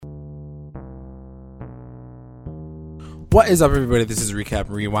What is up, everybody? This is Recap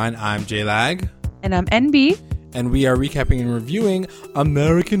and Rewind. I'm J-Lag. And I'm NB. And we are recapping and reviewing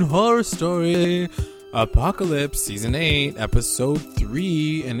American Horror Story Apocalypse Season 8, Episode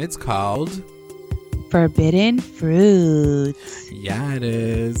 3, and it's called Forbidden Fruit. Yeah, it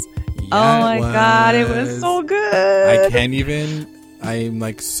is. Oh my god, it was so good. I can't even... I'm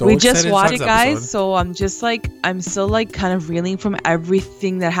like so we excited. We just watched it, guys, episode. so I'm still like kind of reeling from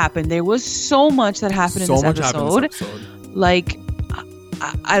everything that happened. There was so much that happened in this episode. Like,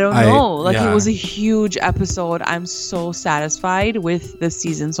 I don't know. Like, It was a huge episode. I'm so satisfied with this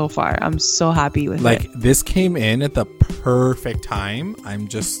season so far. I'm so happy with it. Like, this came in at the perfect time. I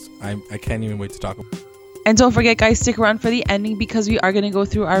can't even wait to talk about it. And don't forget, guys, stick around for the ending because we are going to go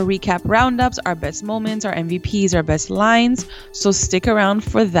through our recap roundups, our best moments, our MVPs, our best lines. So stick around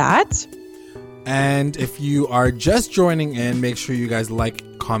for that. And if you are just joining in, make sure you guys like,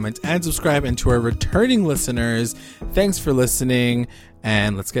 comment, and subscribe. And to our returning listeners, thanks for listening.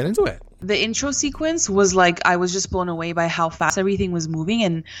 And let's get into it. The intro sequence was like, I was just blown away by how fast everything was moving.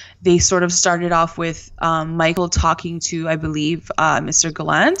 And they sort of started off with Michael talking to, I believe, Mr.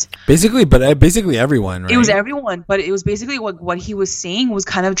 Gallant. Basically everyone, right? It was everyone, but it was basically what he was saying was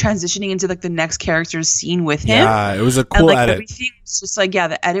kind of transitioning into like the next character's scene with him. Yeah, it was a cool edit. Everything was just like,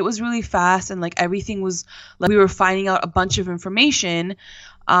 the edit was really fast, and like everything was like we were finding out a bunch of information.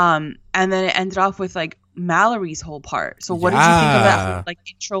 And then it ended off with like Mallory's whole part. So what did you think of that like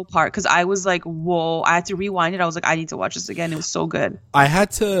intro part? Because I was like, whoa, I had to rewind it. I was like, I need to watch this again. It was so good. I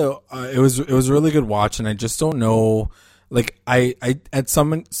had to. It was a really good watch, and I just don't know. Like I at so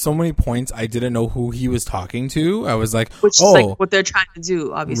many points I didn't know who he was talking to. I was like, which is like what they're trying to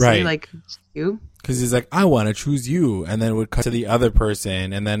do, obviously, right. Like you. Because he's like, I want to choose you, and then it would cut to the other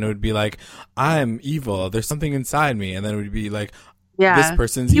person, and then it would be like, I'm evil. There's something inside me, and then it would be like. Yeah, this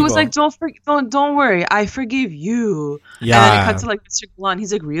person's he evil. was like, don't worry, I forgive you. Yeah, and then it cut to like Mr. Gallant.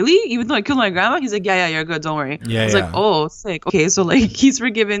 He's like, really? Even though I killed my grandma? He's like, yeah, you're good, don't worry. Yeah, I was like, oh, sick. Okay, so like he's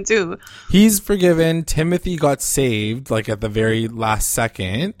forgiven too. He's forgiven. Timothy got saved like at the very last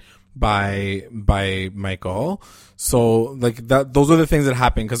second by Michael. So like those are the things that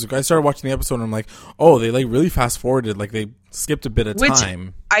happened because I started watching the episode and I'm like, oh, they like really fast forwarded, like they skipped a bit of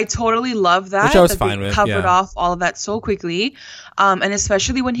time. I totally love that. Which I was fine with. Covered off all of that so quickly, and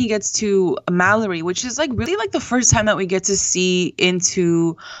especially when he gets to Mallory, which is like really like the first time that we get to see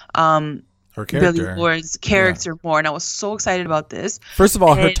into her character. Billy Ward's character more, and I was so excited about this. First of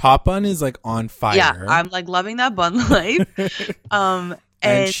all, her top bun is like on fire. Yeah, I'm like loving that bun life.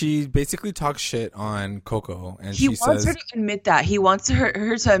 And she basically talks shit on Coco, and she says... He wants her to admit that. He wants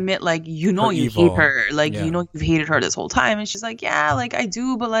her to admit, like, you know you hate her. Like, you know you've hated her this whole time. And she's like, yeah, like, I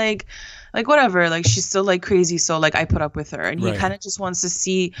do, but, like whatever. Like, she's still, like, crazy, so, like, I put up with her. And he kind of just wants to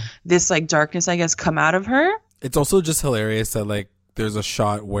see this, like, darkness, I guess, come out of her. It's also just hilarious that, like, there's a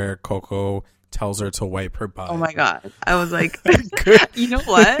shot where Coco tells her to wipe her butt. Oh my god. I was like, you know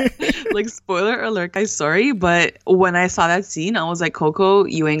what? Like, spoiler alert, guys, sorry, but when I saw that scene, I was like, Coco,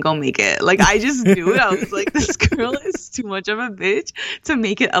 you ain't gonna make it. Like, I just knew it. I was like, this girl is too much of a bitch to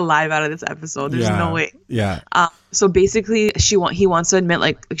make it alive out of this episode. There's no way. Yeah. So basically, he wants to admit,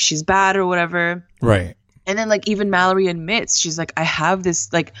 like she's bad or whatever. Right. And then, like, even Mallory admits, she's like, I have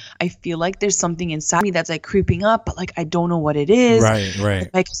this, like, I feel like there's something inside me that's, like, creeping up, but, like, I don't know what it is. Right. And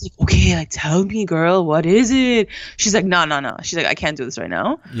Michael's like, okay, like, tell me, girl, what is it? She's like, no. She's like, I can't do this right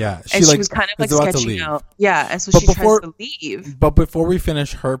now. Yeah. She was kind of, like, sketching out. Yeah, and so she tries to leave. But before we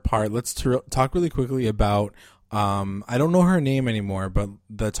finish her part, let's talk really quickly about, I don't know her name anymore, but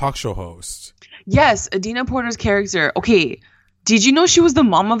the talk show host. Yes, Adina Porter's character. Okay. Did you know she was the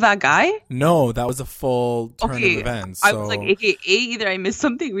mom of that guy? No, that was a full turn of events. So. I was like, AKA, either I missed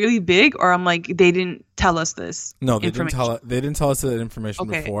something really big, or I'm like, they didn't tell us this. No, they didn't tell us that information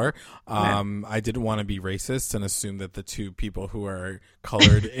before. Okay. I didn't want to be racist and assume that the two people who are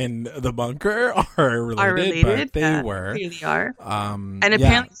colored in the bunker are related, but they were. They really are. And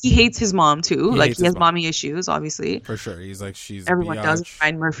apparently he hates his mom too. He has mommy issues, obviously. For sure. He's like, she's everyone does in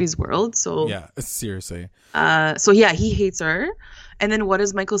Ryan Murphy's world. So yeah, seriously. So yeah, he hates her. And then what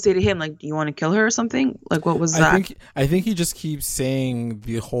does Michael say to him? Like, do you want to kill her or something? Like, what was that? I think he just keeps saying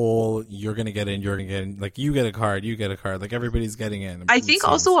the whole, you're going to get in. Like, you get a card. Like, everybody's getting in. I think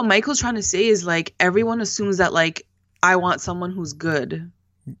also what Michael's trying to say is, like, everyone assumes that, like, I want someone who's good.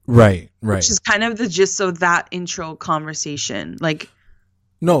 Right. Which is kind of the gist of that intro conversation. Like,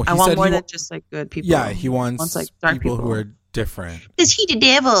 no, I want more than just, like, good people. Yeah, he wants like, dark people who are different. Because he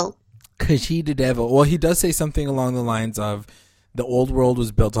the devil. Well, he does say something along the lines of, the old world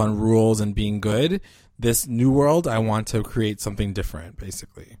was built on rules and being good. This new world, I want to create something different,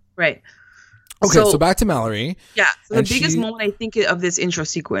 basically. Right. Okay, so back to Mallory. Yeah, so the biggest moment I think of this intro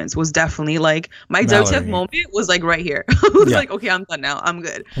sequence was definitely like my WTF moment was like right here. I was like, okay, I'm done now. I'm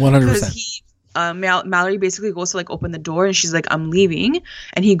good. 100%. Because Mallory basically goes to like open the door and she's like, I'm leaving,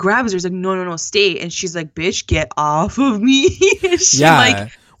 and he grabs her. He's like, no, stay. And she's like, bitch, get off of me. He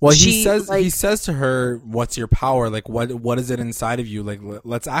says to her, what's your power? Like, what is it inside of you? Like,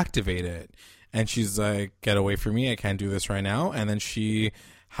 let's activate it. And she's like, get away from me. I can't do this right now. And then she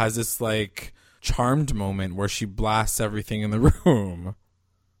has this like Charmed moment where she blasts everything in the room.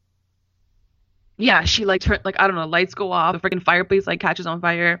 Yeah, she like I don't know, lights go off, the freaking fireplace like catches on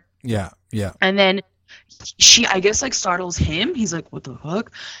fire. Yeah. And then she, I guess, like startles him. He's like, what the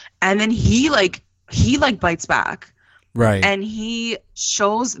fuck? And then he bites back. Right. And he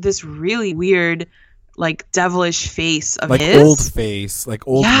shows this really weird, like devilish face of like his. Old face, like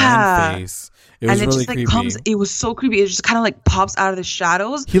old man face. It was really creepy. It was so creepy. It just kind of like pops out of the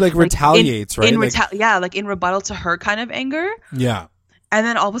shadows. He like retaliates, right? Like in rebuttal to her kind of anger. Yeah. And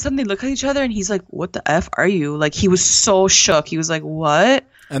then all of a sudden they look at each other and he's like, what the F are you? Like he was so shook. He was like, what?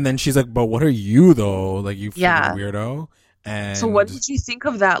 And then she's like, but what are you though? Like you freaking weirdo. And so what did you think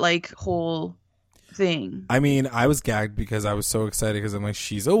of that like whole thing? I mean, I was gagged because I was so excited because I'm like,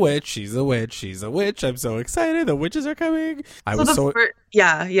 she's a witch. I'm so excited. The witches are coming.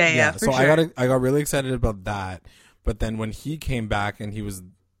 Yeah. So sure. I got really excited about that. But then when he came back and he was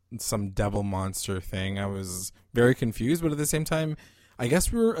some devil monster thing, I was very confused. But at the same time, I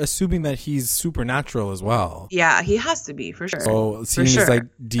guess we're assuming that he's supernatural as well. Yeah, he has to be for sure. So seeing this like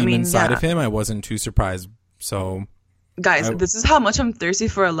demon side of him, I wasn't too surprised. So. Guys, this is how much I'm thirsty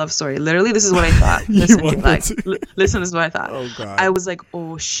for a love story. Literally, this is what I thought. Listen, this is what I thought. Oh, God. I was like,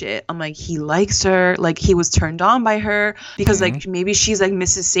 oh, shit. I'm like, he likes her. Like, he was turned on by her. Because, like, maybe she's, like,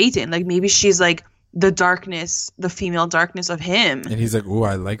 Mrs. Satan. Like, maybe she's, like, the darkness, the female darkness of him. And he's like, ooh,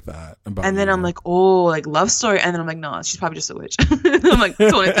 I like that about And then I'm like, oh, like, love story. And then I'm like, no, she's probably just a witch. I'm like,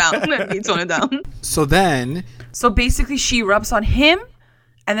 tone it down. So basically, she rubs on him.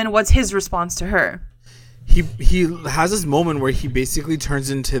 And then what's his response to her? He has this moment where he basically turns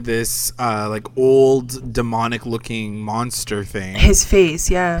into this like old demonic looking monster thing. His face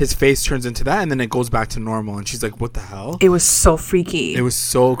turns into that, and then it goes back to normal, and she's like, what the hell? It was so freaky. It was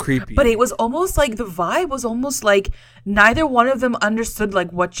so creepy. But it was almost like the vibe was almost like neither one of them understood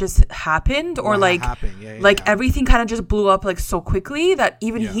like what just happened or everything kind of just blew up like so quickly that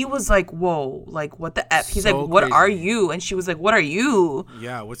even he was like, whoa, like what the F? He's so like, what are you? And she was like, what are you?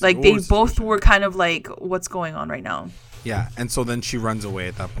 Yeah. They both were kind of like, what's going on right now? Yeah. And so then she runs away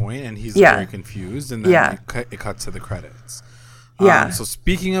at that point and he's very confused, and then it cuts to the credits. So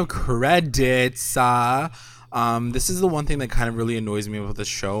speaking of credits, this is the one thing that kind of really annoys me about the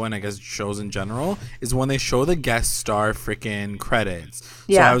show, and I guess shows in general, is when they show the guest star freaking credits.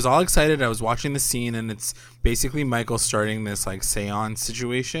 So I was all excited. I was watching the scene, and it's basically Michael starting this like seance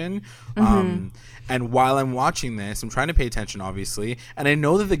situation. And while I'm watching this, I'm trying to pay attention, obviously, and I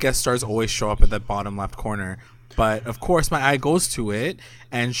know that the guest stars always show up at that bottom left corner. But of course, my eye goes to it,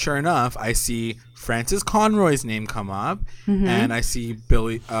 and sure enough, I see Francis Conroy's name come up, and I see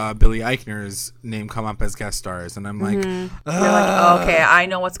Billy Eichner's name come up as guest stars, and I'm like, you're like, oh, okay, I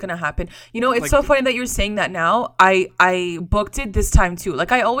know what's gonna happen. You know, it's like, so funny that you're saying that now. I booked it this time too.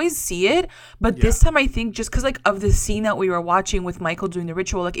 Like I always see it, but this time I think just because like of the scene that we were watching with Michael doing the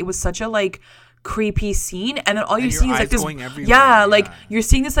ritual, like it was such a like creepy scene, and then all you're seeing is like this like you're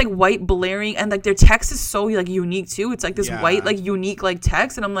seeing this like white blaring, and like their text is so like unique too. It's like this white like unique like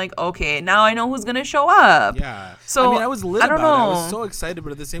text, and I'm like, okay, now I know who's gonna show up. So I mean, I was lit about it. I was so excited,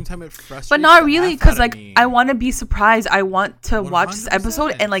 but at the same time it frustrates. But not really, because like I want to be surprised. I want to watch this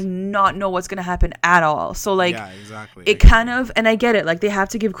episode and like not know what's gonna happen at all. So like it kind of, and I get it, like they have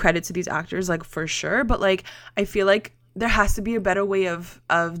to give credit to these actors like for sure, but like I feel like there has to be a better way of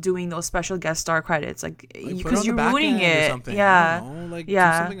doing those special guest star credits, like because you're ruining it. Do something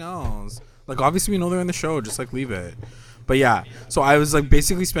else. Like obviously we know they're in the show, just like leave it. But yeah, so I was like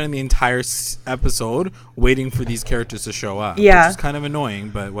basically spending the entire episode waiting for these characters to show up. Which is kind of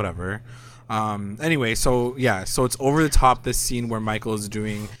annoying, but whatever. Anyway, so it's over the top, this scene where Michael is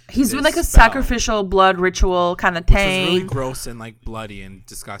doing doing like a sacrificial blood ritual kind of thing, which was really gross and like bloody and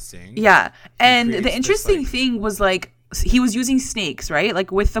disgusting. And the interesting thing was like he was using snakes, right?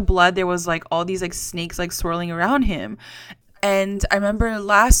 Like with the blood there was like all these like snakes like swirling around him. And I remember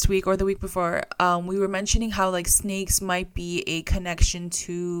last week or the week before, we were mentioning how like snakes might be a connection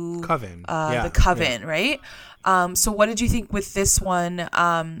to Coven. The Coven, right? So what did you think with this one?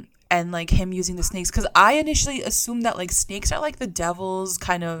 And like him using the snakes, because I initially assumed that like snakes are like the devil's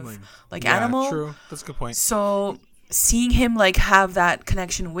kind of like animal. True, that's a good point. So seeing him like have that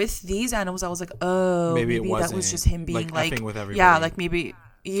connection with these animals, I was like, oh, maybe that was just him being like with everybody. Yeah, like maybe.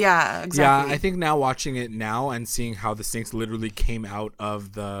 Yeah, exactly. Yeah, I think now watching it now and seeing how the snakes literally came out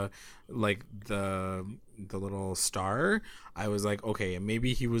of the little star, I was like, okay,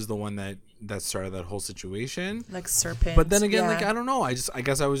 maybe he was the one that started that whole situation, like serpent. But then again, like I don't know, I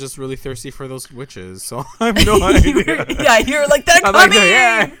guess I was just really thirsty for those witches, so I have no idea. Yeah, you're like, they're coming. Like,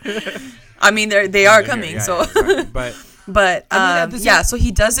 yeah. I mean, they are coming. Yeah, so, yeah, exactly. But I mean, so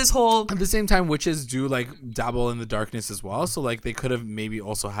he does this whole. At the same time, witches do like dabble in the darkness as well. So like they could have maybe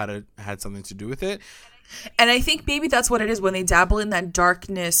also had something to do with it. And I think maybe that's what it is when they dabble in that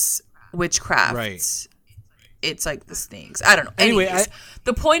darkness witchcraft. Right. It's like the snakes. I don't know. Anyway, anyways,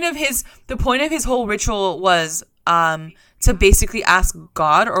 the point of his whole ritual was to basically ask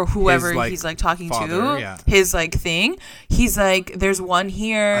God or whoever his, like, he's like talking father, to, his like thing. He's like, there's one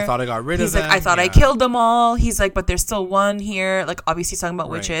here. I thought I got rid of them. He's like, I thought I killed them all. He's like, but there's still one here. Like, obviously talking about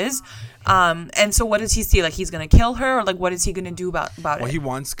witches. And so what does he see? Like, he's going to kill her, or like, what is he going to do about it? Well, he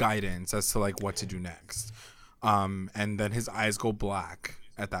wants guidance as to like what to do next. And then his eyes go black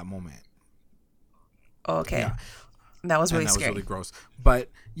at that moment. Oh, okay. Yeah. That was really scary. That was really gross. But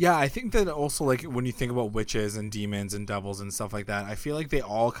yeah, I think that also like when you think about witches and demons and devils and stuff like that, I feel like they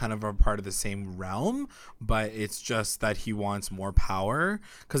all kind of are part of the same realm, but it's just that he wants more power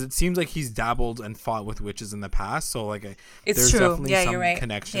because it seems like he's dabbled and fought with witches in the past. So like there's true. Definitely some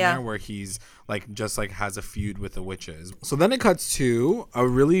connection there where he's like just like has a feud with the witches. So then it cuts to a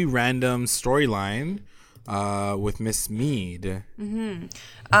really random storyline with Miss Mead. Mm-hmm.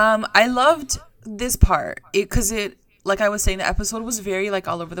 I loved this part because it like I was saying, the episode was very like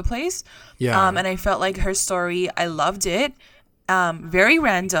all over the place. Yeah. And I felt like her story, I loved it. Very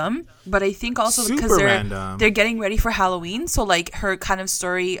random, but I think also because they're getting ready for Halloween, so like her kind of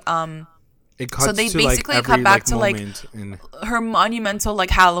story. It cuts so they to basically like come back to like in her monumental like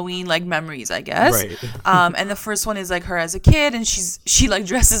Halloween like memories, I guess. Right. And the first one is like her as a kid, and she like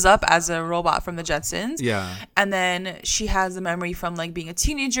dresses up as a robot from the Jetsons. Yeah. And then she has a memory from like being a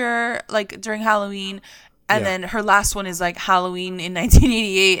teenager like during Halloween. And then her last one is like Halloween in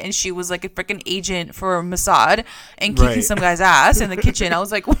 1988, and she was like a freaking agent for Mossad and kicking some guy's ass in the kitchen. I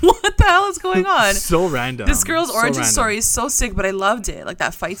was like, what the hell is going on? So random. This girl's origin story is so sick, but I loved it. Like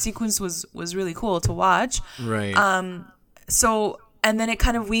that fight sequence was really cool to watch. Right. So, and then it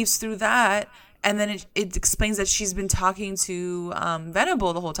kind of weaves through that, and then it explains that she's been talking to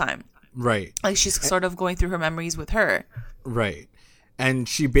Venable the whole time. Right. Like she's sort of going through her memories with her. Right. And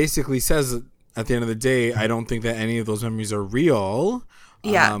she basically says, at the end of the day, I don't think that any of those memories are real.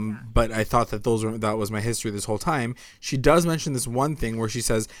 Yeah. But I thought that that was my history this whole time. She does mention this one thing where she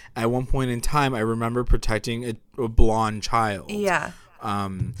says, at one point in time, I remember protecting a blonde child. Yeah.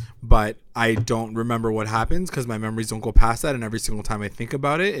 But I don't remember what happens because my memories don't go past that. And every single time I think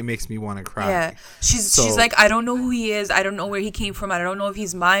about it, it makes me want to cry. Yeah. She's like, I don't know who he is. I don't know where he came from. I don't know if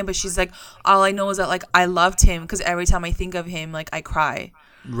he's mine. But she's like, all I know is that like I loved him because every time I think of him, like I cry.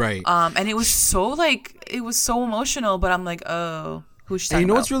 Right. And it was so emotional, but I'm like, oh, who's she talking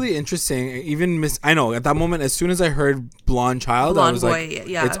about? What's really interesting? Even I know at that moment, as soon as I heard blonde child, I was like,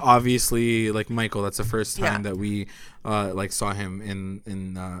 it's obviously like Michael. That's the first time that we like saw him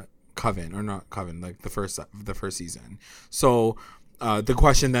in Coven, or not Coven, like the first season. So the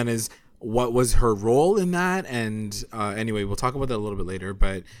question then is, what was her role in that? And anyway, we'll talk about that a little bit later,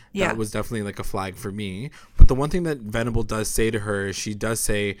 but that was definitely like a flag for me. But the one thing that Venable does say to her is she does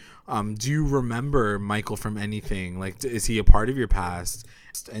say, do you remember Michael from anything? Like, is he a part of your past?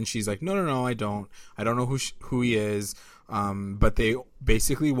 And she's like, no, I don't know who he is. But they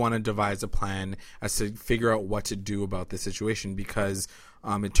basically want to devise a plan as to figure out what to do about this situation, because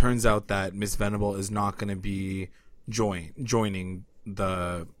it turns out that Miss Venable is not going to be joining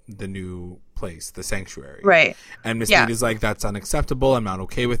the new place, the sanctuary. Right. And Miss Mead is like, that's unacceptable. I'm not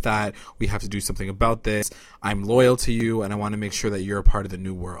okay with that. We have to do something about this. I'm loyal to you, and I want to make sure that you're a part of the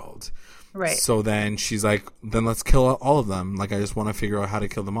new world. Right. So then she's like, then let's kill all of them. Like, I just want to figure out how to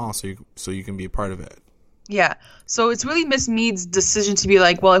kill them all so you can be a part of it. Yeah. So it's really Miss Mead's decision to be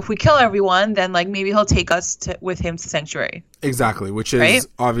like, well, if we kill everyone, then like maybe he'll take us with him to Sanctuary. Exactly, which is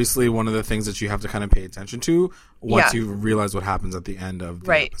obviously one of the things that you have to kind of pay attention to once you realize what happens at the end of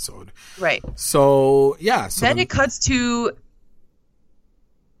the episode. Right. So, yeah. So then it cuts to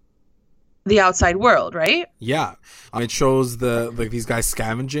the outside world, right? Yeah. It shows these guys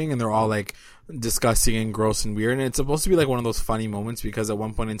scavenging, and they're all like disgusting and gross and weird, and it's supposed to be like one of those funny moments because at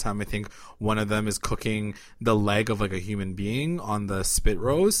one point in time I think one of them is cooking the leg of like a human being on the spit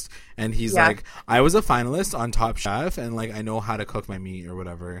roast, and he's like, I was a finalist on Top Chef, and like I know how to cook my meat or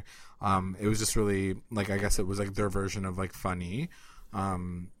whatever. It was just really like, I guess it was like their version of like funny.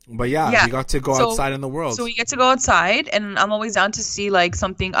 But yeah, we got to go outside in the world. So we get to go outside, and I'm always down to see like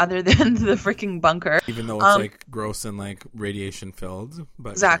something other than the freaking bunker. Even though it's like gross and like radiation filled.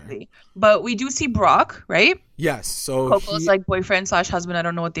 But exactly. Sure. But we do see Brock, right? Yes. So Coco's like boyfriend / husband. I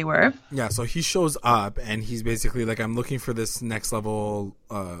don't know what they were. Yeah. So he shows up, and he's basically like, I'm looking for this next level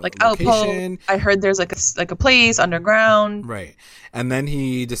like location. I heard there's like a place underground. Right. And then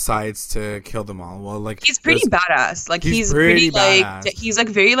he decides to kill them all. Well, like he's pretty badass. Like he's pretty like he's like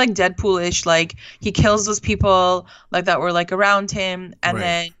very like Deadpoolish. Like he kills those people like that were like around him, and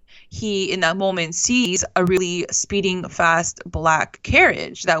then he in that moment sees a really speeding fast black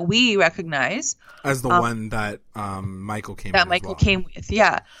carriage that we recognize as the one that Michael came with.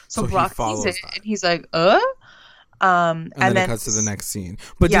 Yeah. So Brock sees it and he's like, and then it cuts to the next scene.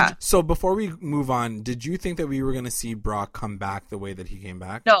 But so before we move on, did you think that we were going to see Brock come back the way that he came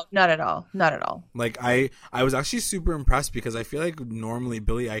back? No, not at all. Not at all. Like I was actually super impressed because I feel like normally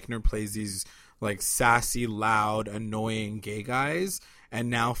Billy Eichner plays these like sassy, loud, annoying gay guys, and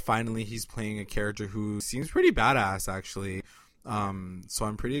now finally he's playing a character who seems pretty badass actually. So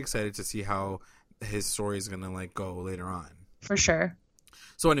I'm pretty excited to see how his story is going to like go later on. For sure.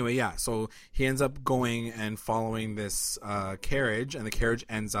 So anyway, so he ends up going and following this carriage, and the carriage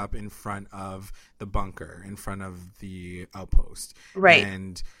ends up in front of the bunker, in front of the outpost. Right.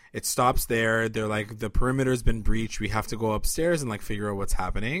 And it stops there. They're like, the perimeter's been breached. We have to go upstairs and like figure out what's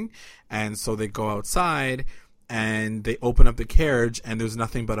happening. And so they go outside and they open up the carriage, and there's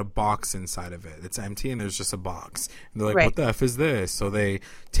nothing but a box inside of it. It's empty, and there's just a box. And they're like, what the F is this? So they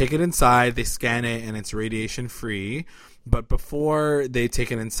take it inside, they scan it, and it's radiation free. But before they take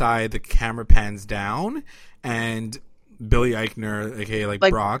it inside, the camera pans down, and Billy Eichner, aka like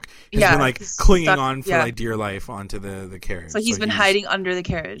Brock, has been like clinging on for like dear life onto the carriage. So he's been hiding under the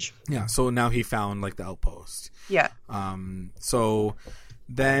carriage. Yeah. So now he found like the outpost. Yeah. So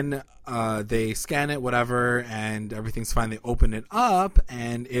then they scan it, whatever, and everything's fine. They open it up,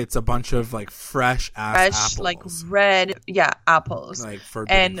 and it's a bunch of like fresh apples, like red, apples. Like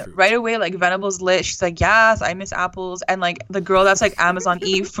and fruit. Right away, like Venable's lit. She's like, "Yes, I miss apples." And like the girl that's like Amazon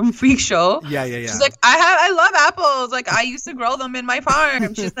Eve from Freak Show, yeah. She's like, I love apples. Like I used to grow them in my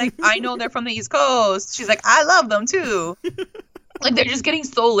farm. She's like, I know they're from the East Coast. She's like, I love them too. Like they're just getting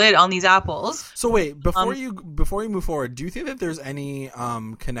so lit on these apples. So wait, before you move forward, do you think that there's any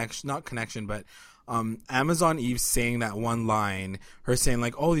Amazon Eve saying that one line, her saying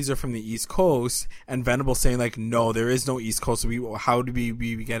like, "Oh, these are from the East Coast," and Venable saying like, "No, there is no East Coast. How do we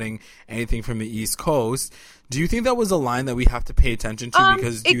be getting anything from the East Coast?" Do you think that was a line that we have to pay attention to?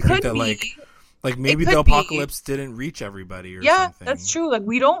 Because do you think that like maybe the apocalypse didn't reach everybody or something? Yeah, that's true. Like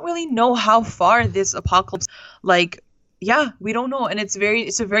we don't really know how far this apocalypse we don't know, and it's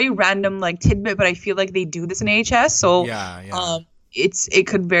a very random like tidbit, but I feel like they do this in AHS, so it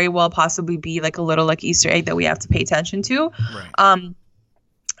could very well possibly be like a little like Easter egg that we have to pay attention to. Right.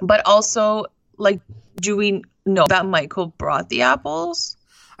 But also, like, do we know that Michael brought the apples?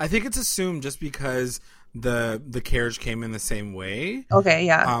 I think it's assumed just because the carriage came in the same way. Okay,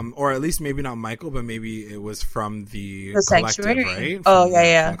 yeah. Or at least maybe not Michael, but maybe it was from the sanctuary,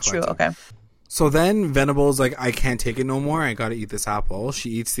 right? True. Okay. So then Venable's like, I can't take it no more. I gotta eat this apple. She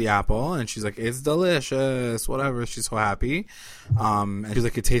eats the apple, and she's like, it's delicious, whatever. She's so happy. And she's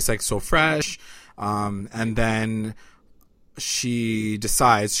like, it tastes like so fresh. And then she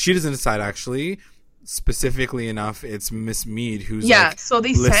doesn't decide actually. Specifically enough, it's Miss Mead who's so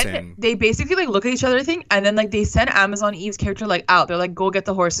they basically like look at each other thing, and then like they send Amazon Eve's character like out. They're like, go get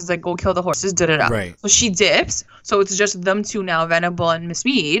the horses, like go kill the horses, Right. So she dips, so it's just them two now, Venable and Miss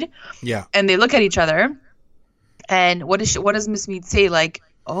Mead. Yeah. And they look at each other, and what does Miss Mead say? Like,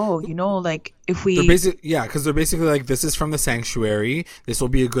 oh, like if we because they're basically like, this is from the sanctuary. This will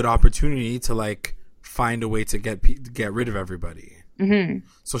be a good opportunity to like find a way to get rid of everybody. Mm-hmm.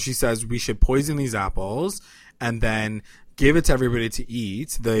 So she says we should poison these apples and then give it to everybody to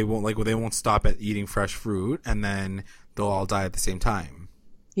eat. They won't stop at eating fresh fruit, and then they'll all die at the same time.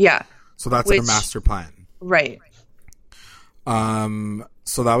 Yeah. So that's their master plan. Right.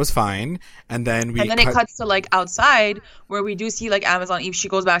 So that was fine, and then it cuts to like outside where we do see like Amazon Eve. She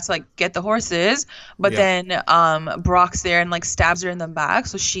goes back to like get the horses, but then Brock's there and like stabs her in the back.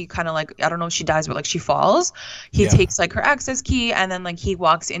 So she kind of like, I don't know if she dies, but like she falls. He takes like her access key, and then like he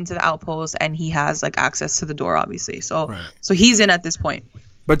walks into the outpost, and he has like access to the door, obviously. So he's in at this point.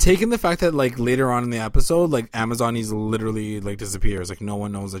 But taking the fact that like later on in the episode, like Amazon Eve literally like disappears, like no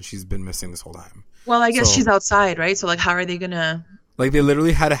one knows that she's been missing this whole time. Well, I guess she's outside, right? So like, how are they gonna? Like they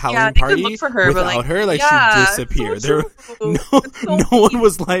literally had a Halloween they party could look for her, without but, like, her. Like yeah, she disappeared. so true. It's so No one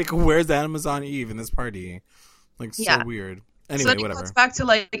was like, "Where's Amazon Eve in this party?" Like so weird. Anyway, so then whatever. It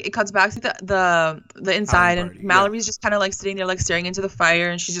cuts back to the inside, Halloween party, and Mallory's just kind of like sitting there, like staring into the fire,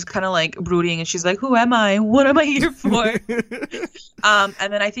 and she's just kind of like brooding, and she's like, "Who am I? What am I here for?" And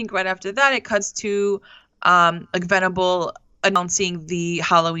then I think right after that, it cuts to like Venable announcing the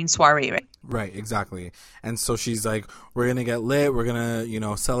Halloween soiree, right? Right, exactly. And so she's like, we're going to get lit. We're going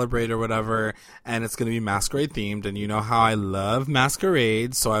to, celebrate or whatever. And it's going to be masquerade themed. And you know how I love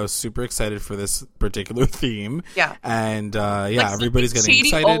masquerades. So I was super excited for this particular theme. Yeah. And everybody's getting shady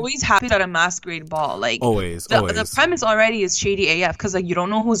excited. Always happens at a masquerade ball. Like always. The premise already is shady AF because like you don't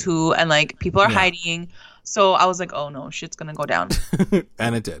know who's who and like people are hiding. So I was like, oh no, shit's gonna go down.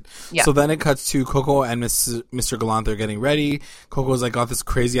 And it did. Yeah. So then it cuts to Coco and Mr. Gallant. They're getting ready. Coco's like got this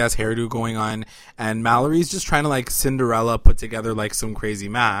crazy ass hairdo going on, and Mallory's just trying to like Cinderella put together like some crazy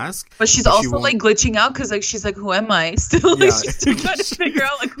mask. But she's also like glitching out because like she's like, who am I? Still, like, she's still trying to figure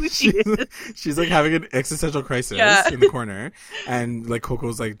out like who she is. She's like having an existential crisis in the corner, and like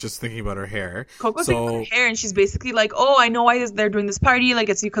Coco's like just thinking about her hair. Coco's thinking about her hair, and she's basically like, oh, I know why they're doing this party. Like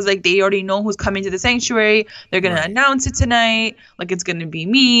it's because like they already know who's coming to the sanctuary. They're gonna announce it tonight. Like it's gonna be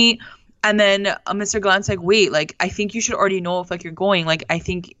me. And then Mr. Gallant's like, wait, like I think you should already know if like you're going. Like I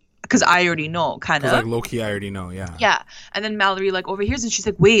think because I already know, kind of. Like low-key, I already know, yeah. Yeah. And then Mallory like overhears and she's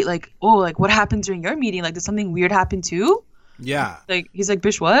like, wait, like like what happened during your meeting? Like did something weird happen too? Yeah. Like he's like,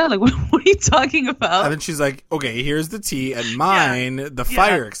 bitch, what? Like what are you talking about? And then she's like, okay, here's the tea, and mine, the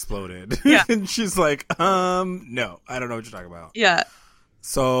fire exploded. Yeah. And she's like, no, I don't know what you're talking about. Yeah.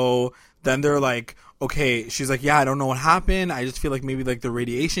 So then they're like, okay, she's like, yeah, I don't know what happened. I just feel like maybe like the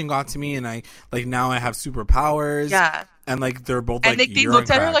radiation got to me, and I like now I have superpowers. Yeah. And like they're both like, and they looked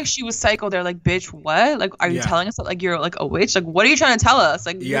at her like she was psycho. They're like, bitch, what? Like, are you telling us that like you're like a witch? Like, what are you trying to tell us?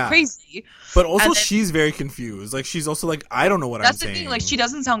 Like, you're crazy. But also, she's very confused. Like, she's also like, I don't know what I'm saying. That's the thing. Like, she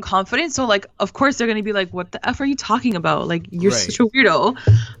doesn't sound confident. So like, of course they're gonna be like, what the f are you talking about? Like, you're such a weirdo.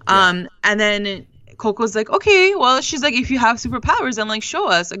 And then Coco's like, okay, well, she's like, if you have superpowers, then like show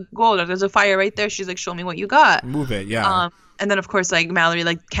us. Like, go, there's a fire right there. She's like, show me what you got. Move it, yeah. And then of course like Mallory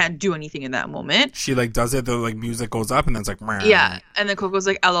like can't do anything in that moment. She like does it, the like music goes up, and then it's like, meow. Yeah. And then Coco's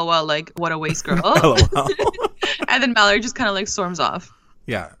like, LOL, like what a waste, girl. LOL. And then Mallory just kind of like storms off.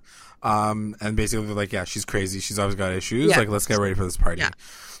 Yeah. And basically they're like, yeah, she's crazy. She's always got issues. Like, let's get ready for this party. Yeah.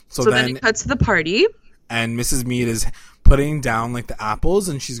 So then it cuts to the party. And Mrs. Mead is putting down like the apples,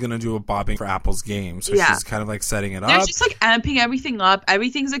 and she's gonna do a bobbing for apples game. So she's kind of like setting it up. They're just like amping everything up.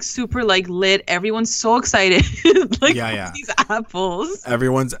 Everything's like super like lit. Everyone's so excited. Like these apples.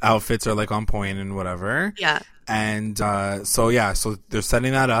 Everyone's outfits are like on point and whatever. Yeah. And so they're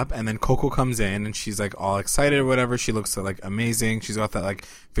setting that up, and then Coco comes in, and she's like all excited or whatever. She looks like amazing. She's got that like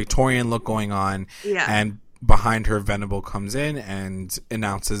Victorian look going on. Yeah. And behind her, Venable comes in and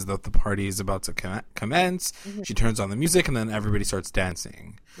announces that the party is about to commence. Mm-hmm. She turns on the music, and then everybody starts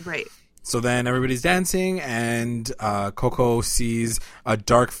dancing. Right. So then everybody's dancing, and Coco sees a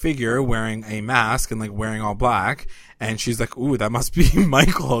dark figure wearing a mask and like wearing all black, and she's like, "Ooh, that must be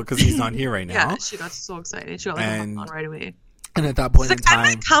Michael because he's not here right now." Yeah, she got so excited. She got like on right away. And at that point in time, I'm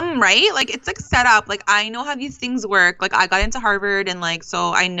gonna come, right? Like it's like set up. Like I know how these things work. Like I got into Harvard, and like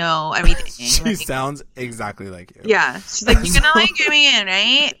so I know everything. She sounds exactly like you. Yeah, she's like, you're gonna like get me in,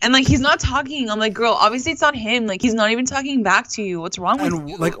 right? And like he's not talking. I'm like, girl, obviously it's not him. Like he's not even talking back to you. What's wrong with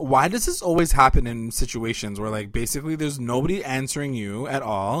you? Like, why does this always happen in situations where like basically there's nobody answering you at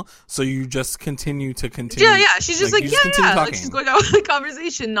all, so you just continue. Yeah. She's just like yeah. Like she's going out with the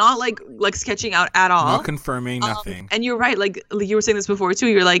conversation, not like sketching out at all, not confirming nothing. And you're right, like you were saying this before too.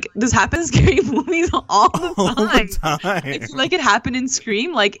 You're like, this happens in scary movies all the time. It's like it happened in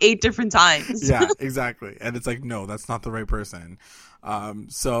Scream like 8 different times. Yeah, exactly. And it's like, no, that's not the right person.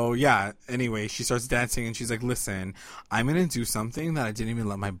 So yeah, anyway, she starts dancing, and she's like, listen, I'm gonna do something that I didn't even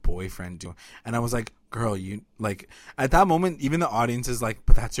let my boyfriend do. And I was like, girl, you like at that moment, even the audience is like,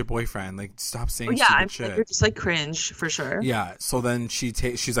 but that's your boyfriend. Like, stop saying stupid shit. Like, you're just like cringe for sure. Yeah. So then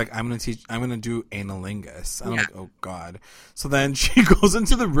she's like, I'm gonna do analingus. And I'm like, oh god. So then she goes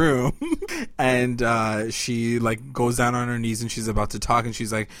into the room, and she like goes down on her knees, and she's about to talk, and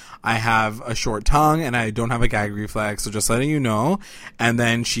she's like, I have a short tongue, and I don't have a gag reflex, so just letting you know. And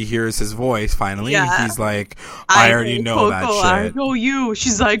then she hears his voice finally, and he's like, I already know that shit. I know you.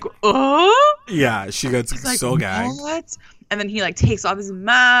 She's like, yeah, she gets so gagged. What? And then he like takes off his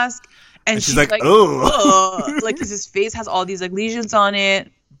mask, and she's like, oh, like 'cause his face has all these like lesions on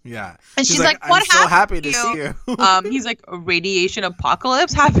it. Yeah. And she's like, what I'm so happy happened to see you. He's like, a radiation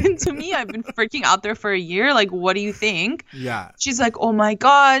apocalypse happened to me. I've been freaking out there for a year. Like, what do you think? Yeah. She's like, oh my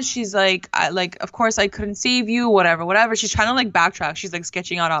God. She's like, of course I couldn't save you, whatever. She's trying to like backtrack. She's like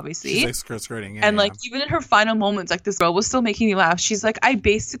sketching out, obviously. She's like skirting. Yeah, and like, even in her final moments, like this girl was still making me laugh. She's like, I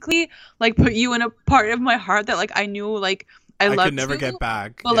basically like put you in a part of my heart that like I knew like I could never get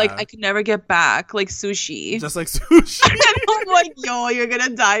back. But like I could never get back, like sushi. Just like sushi. And I'm like, yo, you're gonna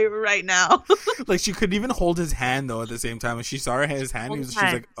die right now. Like she couldn't even hold his hand though at the same time. When she saw his hand, she's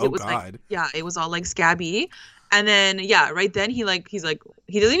like, oh God. Like, it was all like scabby. And then right then he doesn't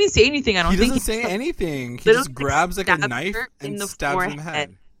even say anything. I don't think he doesn't say anything. He just grabs like a knife and stabs her in the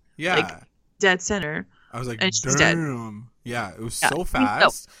head. Yeah. Like dead center. I was like, and she's dead. Yeah, it was so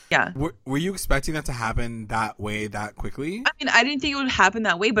fast. Yeah. Were you expecting that to happen that way, that quickly? I mean, I didn't think it would happen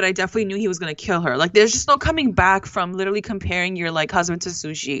that way, but I definitely knew he was going to kill her. Like, there's just no coming back from literally comparing your, like, husband to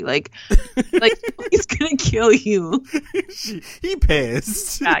sushi. Like he's going to kill you. He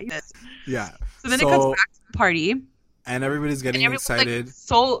pissed. Yeah, he pissed. Yeah. So then it comes back to the party. And everybody's getting excited.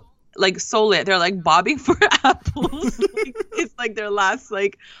 So lit. They're like bobbing for apples. It's like their last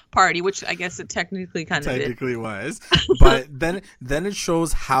like party, which I guess it technically was. But then it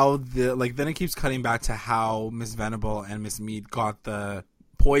shows how then it keeps cutting back to how Miss Venable and Miss Mead got the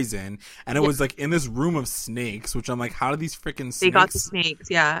poison, and it was like in this room of snakes, which I'm like, how did these freaking snakes? They got the snakes,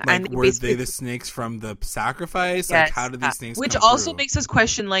 yeah. Like, and were they the snakes from the sacrifice? Yes, like, how did these snakes? Which come also through? makes us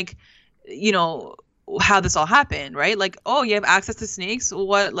question, like, you know, how this all happened, right? Like, oh, you have access to snakes?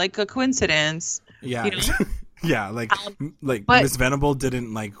 What, like a coincidence? Yeah. You know? Yeah, like Miss Venable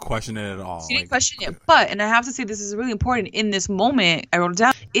didn't like question it at all. She didn't question it, and I have to say this is really important. In this moment, I wrote it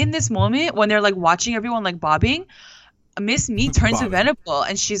down. In this moment, when they're like watching everyone like bobbing, Miss Mead turns to Venable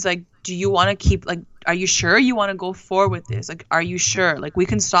and she's like, "Do you want to keep like? Are you sure you want to go forward with this? Like, are you sure? Like, we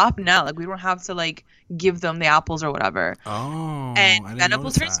can stop now. Like, we don't have to like give them the apples or whatever." Oh, and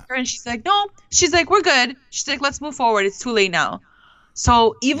Venable turns to her and she's like, "No." She's like, "We're good." She's like, "Let's move forward. It's too late now."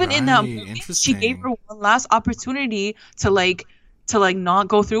 So even in that moment, she gave her one last opportunity to not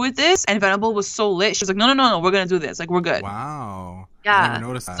go through with this, and Venable was so lit. She was like, no, we're gonna do this. Like, we're good. Wow. Yeah. I never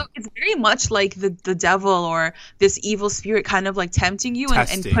noticed that. So it's very much like the devil or this evil spirit kind of like tempting you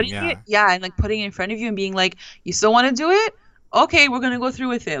and putting it and like putting it in front of you and being like, you still want to do it? Okay, we're gonna go through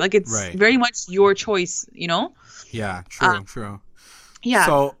with it. Like, it's very much your choice, you know? Yeah, true. Yeah.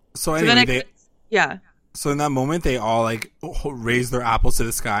 So anyway, yeah. So in that moment, they all like raise their apples to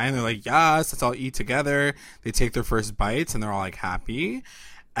the sky and they're like, yes, let's all eat together. They take their first bites and they're all like happy.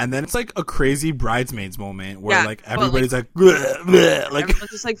 And then it's like a crazy bridesmaids moment where like everybody's like, bleh, bleh, like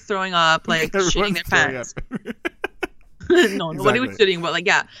everyone's just like throwing up, like shitting their pants. No, nobody was shitting, but like,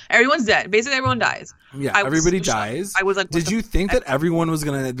 yeah, everyone's dead. Basically, everyone dies. Yeah, everybody dies. I was like, did you think that everyone was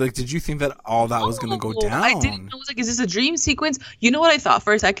gonna like? Did you think that all that was gonna go down? I didn't. I was like, is this a dream sequence? You know what I thought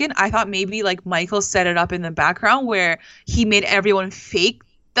for a second? I thought maybe like Michael set it up in the background where he made everyone fake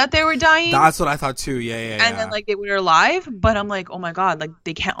that they were dying. That's what I thought too. Yeah. And then like they were alive, but I'm like, oh my god, like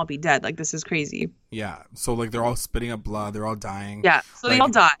they can't all be dead. Like, this is crazy. Yeah. So like they're all spitting up blood. They're all dying. Yeah. So like, they all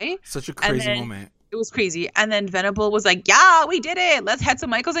die. Such a crazy moment. It was crazy. And then Venable was like, yeah, we did it. Let's head to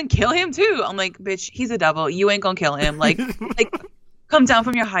Michael's and kill him too. I'm like, bitch, he's a devil. You ain't gonna kill him. Like, come down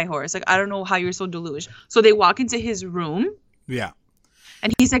from your high horse. Like, I don't know how you're so deluged. So they walk into his room. Yeah.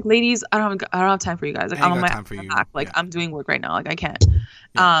 And he's like, ladies, I don't have time for you guys. Like, I'm on my back. Like, I'm doing work right now. Like, I can't.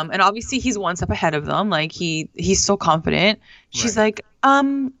 Yeah. And obviously he's one step ahead of them. Like, he's so confident. She's like,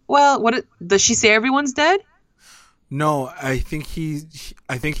 well, does she say everyone's dead? No, I think he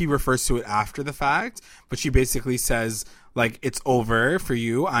refers to it after the fact, but she basically says, like, it's over for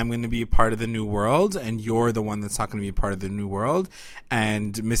you. I'm going to be a part of the new world, and you're the one that's not going to be a part of the new world.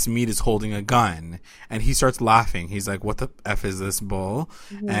 And Miss Mead is holding a gun, and he starts laughing. He's like, what the F is this bull?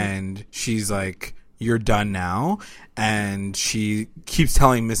 Mm-hmm. And she's like, you're done now. And she keeps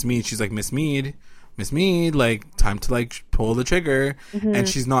telling Miss Mead, she's like, Miss Mead, like, time to, like, pull the trigger. Mm-hmm. And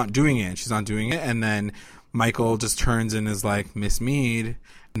she's not doing it. And then Michael just turns and is like, Miss Mead.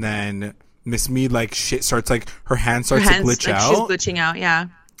 And then Miss Mead, like, starts, like, her hand starts to glitch out. She's glitching out, yeah.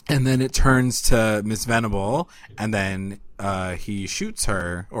 And then it turns to Miss Venable, and then he shoots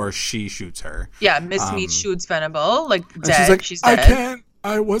her, or she shoots her. Yeah, Miss Mead shoots Venable, like, dead. She's like, she's dead. I can't.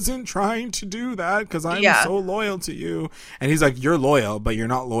 I wasn't trying to do that because I'm so loyal to you. And he's like, you're loyal, but you're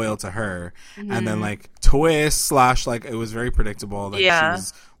not loyal to her. Mm-hmm. And then, like, twist / like, it was very predictable. Like, she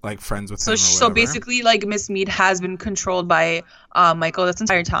was, like, friends with him or whatever. So basically, like, Miss Mead has been controlled by Michael this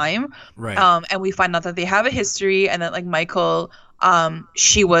entire time. Right. And we find out that they have a history and that, like, Michael,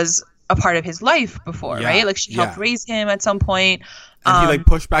 she was a part of his life before, right? Like she helped raise him at some point. And he like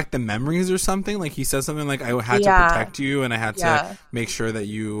pushed back the memories or something. Like he says something like, I had to protect you and I had to make sure that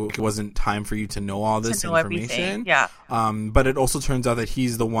it wasn't time for you to know all this information. Everything. Yeah. But it also turns out that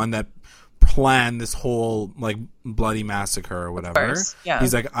he's the one that planned this whole like bloody massacre or whatever. Yeah.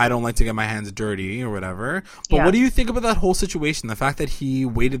 He's like, I don't like to get my hands dirty or whatever. But what do you think about that whole situation? The fact that he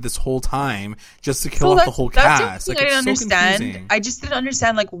waited this whole time just to kill off the whole cast. Like, I didn't understand. I just didn't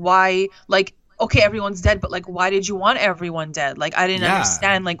understand like why, like, okay, everyone's dead, but like, why did you want everyone dead? Like, I didn't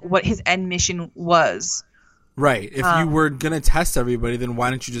understand like what his end mission was. Right. If you were gonna test everybody, then why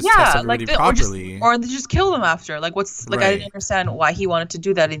don't you just test everybody properly? Or just kill them after. Like, what's like? I didn't understand why he wanted to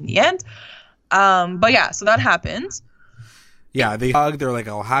do that in the end. But yeah, so that happens. Yeah, they hug. They're like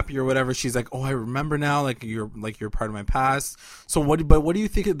all happy or whatever. She's like, "Oh, I remember now. Like you're part of my past." So what do you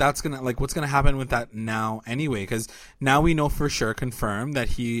think that's gonna like? What's gonna happen with that now anyway? Because now we know for sure, confirmed that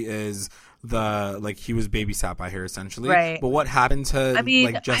he is he was babysat by her essentially. Right. But what happened to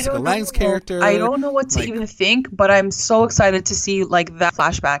like Jessica Lange's character? I don't know what to even think, but I'm so excited to see like that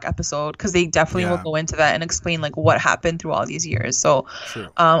flashback episode because they definitely will go into that and explain like what happened through all these years. So,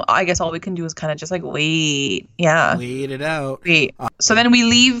 I guess all we can do is kind of just like wait. Yeah. Wait it out. Wait. So then we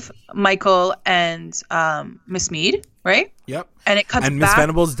leave Michael and Miss Mead, right? Yep. And it cuts back. And Miss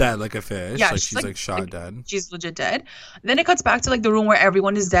Venable's dead like a fish. Yeah, like she's like shot dead. She's legit dead. Then it cuts back to like the room where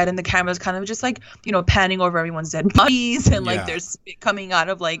everyone is dead and the camera's kind of just like, you know, panning over everyone's dead bodies and like there's spit coming out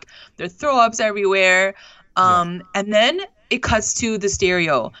of like their throw ups everywhere. And then it cuts to the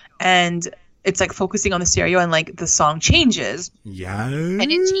stereo and it's like focusing on the stereo and like the song changes. Yeah. And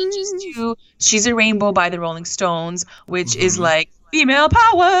it changes to She's a Rainbow by the Rolling Stones, which is like female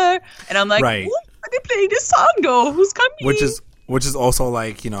power. And I'm like, right. Are they playing this song though? Who's coming? Which is also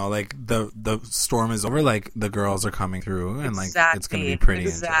like, you know, like the storm is over, like the girls are coming through and like it's gonna be pretty.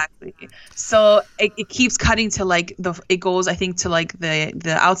 Exactly. So it keeps cutting to like it goes I think to like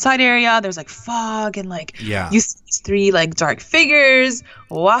the outside area. There's like fog and like you see these three like dark figures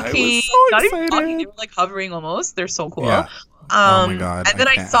walking. Not even walking, they were like hovering almost. They're so cool. Yeah. Oh my god! And then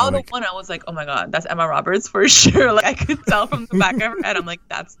I saw the one. I was like, "Oh my god, that's Emma Roberts for sure!" Like I could tell from the back of her head. I'm like,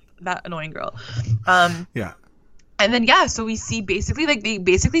 "That's that annoying girl." Yeah. And then so we see basically like they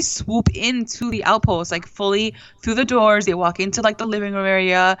basically swoop into the outpost like fully through the doors. They walk into like the living room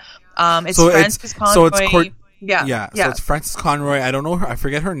area. It's Frances Conroy. So it's Frances Conroy. I don't know her. I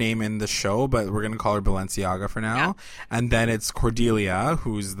forget her name in the show, but we're gonna call her Balenciaga for now. Yeah. And then it's Cordelia,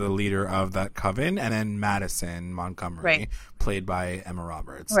 who's the leader of that coven, and then Madison Montgomery, played by Emma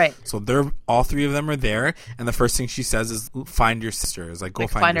Roberts. Right. So they're all three of them are there, and the first thing she says is, "Find your sisters. Like go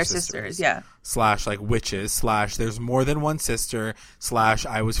find your sisters." Yeah. / like witches / there's more than one sister /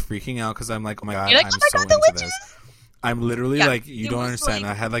 I was freaking out because I'm like, oh my god, I'm so into this. I'm literally like, you don't understand.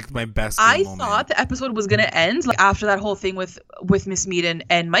 Like, I had like my best moment. Thought the episode was gonna end like after that whole thing with Miss Mead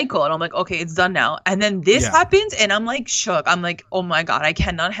and Michael, and I'm like, okay, it's done now. And then this happens, and I'm like shook. I'm like, oh my god, I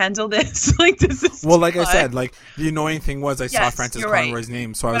cannot handle this. Like this is like I said, like the annoying thing was I saw Frances Conroy's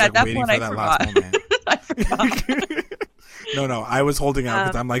name, so I was like waiting for that last moment. I forgot. No, I was holding out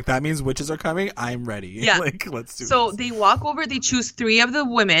because I'm like, that means witches are coming. I'm ready. Yeah, like let's do. So they walk over. They choose 3 of the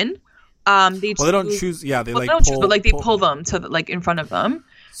women. They don't choose. Yeah, they they pull them to like in front of them.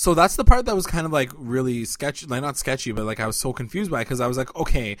 So that's the part that was kind of like really sketchy, like not sketchy, but like I was so confused by it because I was like,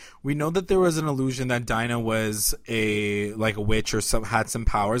 okay, we know that there was an illusion that Dinah was a witch or had some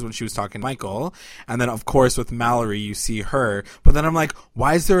powers when she was talking to Michael, and then of course with Mallory you see her, but then I'm like,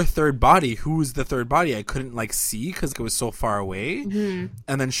 why is there a third body? Who is the third body? I couldn't like see because it was so far away, and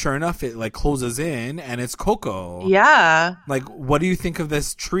then sure enough it like closes in and it's Coco. Yeah. Like, what do you think of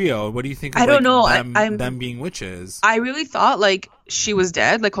this trio? What do you think of I don't know. them being witches? I really thought like she was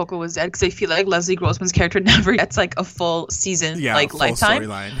dead, like Coco was dead, because I feel like Leslie Grossman's character never gets like a full season, like lifetime.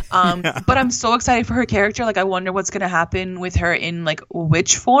 But I'm so excited for her character. Like I wonder what's gonna happen with her in like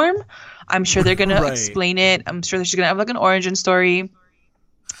witch form. I'm sure they're gonna explain it. I'm sure she's gonna have like an origin story.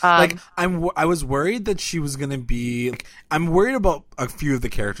 I was worried that she was gonna be like, I'm worried about a few of the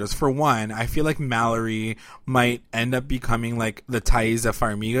characters. For one, I feel like Mallory might end up becoming like the Thaisa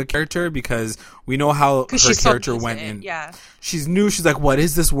Farmiga character because we know how her character went in. Yeah, she's new. She's like, what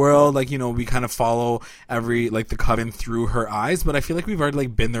is this world? Like, you know, we kind of follow every like the coven through her eyes, but I feel like we've already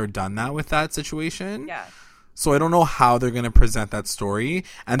like been there, done that with that situation. Yeah. So I don't know how they're going to present that story.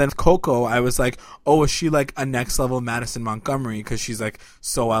 And then Coco, I was like, oh, is she like a next level Madison Montgomery? Because she's like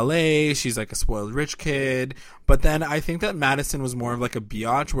so LA. She's like a spoiled rich kid. But then I think that Madison was more of like a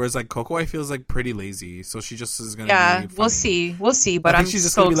biatch, whereas like Coco, I feel is like pretty lazy. So she just is going to be funny. We'll see. But I'm she's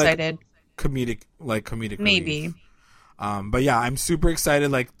just so gonna be, excited. Like, comedic maybe. relief. But yeah, I'm super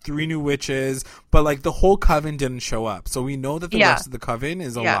excited. Like 3 new witches, but like the whole coven didn't show up, so we know that the rest of the coven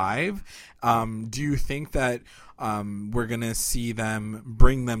is alive. Do you think that we're gonna see them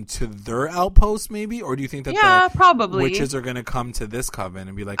bring them to their outpost maybe, or do you think that probably witches are gonna come to this coven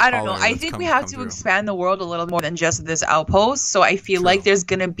and be like, I don't know, I think we have to expand the world a little more than just this outpost, so I feel like there's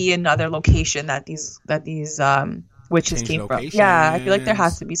gonna be another location that these witches came from. Yeah, I feel like there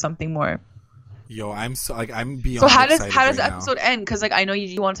has to be something more. Yo, I'm so like I'm beyond. So how does the episode end? Because like I know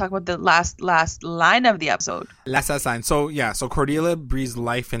you want to talk about the last line of the episode. Last line. So yeah, so Cordelia breathes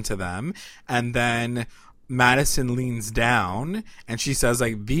life into them, and then Madison leans down and she says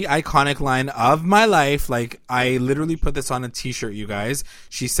like the iconic line of my life. Like I literally put this on a t-shirt, you guys.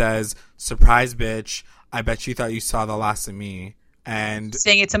 She says, "Surprise, bitch. I bet you thought you saw the last of me." And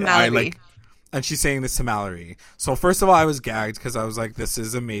saying it to Mallory. And she's saying this to Mallory. So first of all, I was gagged because I was like, this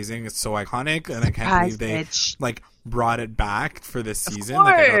is amazing. It's so iconic. And I can't believe they like brought it back for this season.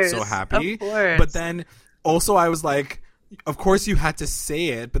 Like I got so happy. But then also I was like, of course you had to say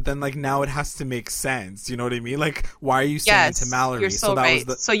it, but then like now it has to make sense. You know what I mean? Like, why are you saying it to Mallory? You're so right.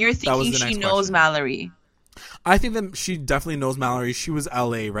 So you're thinking she knows Mallory. I think that she definitely knows Mallory. She was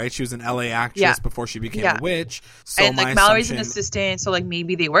LA, right? She was an LA actress before she became a witch. So and like Mallory's an assistant, so like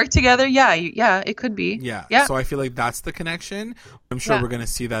maybe they work together. Yeah, it could be. Yeah. So I feel like that's the connection. I'm sure we're gonna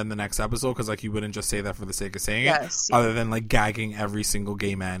see that in the next episode because like you wouldn't just say that for the sake of saying it, other than like gagging every single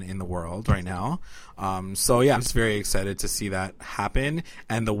gay man in the world right now. So yeah, I'm just very excited to see that happen,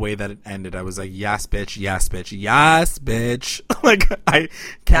 and the way that it ended, I was like, yes, bitch, yes, bitch, yes, bitch. Like I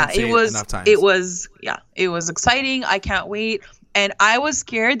can't say it enough times. It was exciting. I can't wait. And I was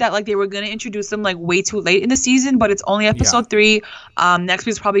scared that like they were gonna introduce them like way too late in the season, but it's only episode 3. Next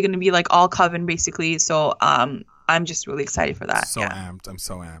week's probably gonna be like all coven basically. So I'm just really excited for that. Amped. I'm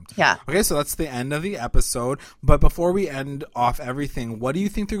so amped. Yeah. Okay, so that's the end of the episode. But before we end off everything, what do you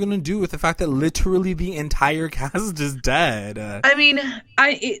think they're going to do with the fact that literally the entire cast is dead? I mean,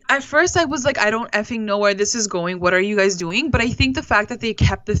 at first I was like, I don't effing know where this is going. What are you guys doing? But I think the fact that they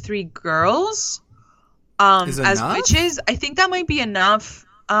kept the 3 girls as witches, I think that might be enough.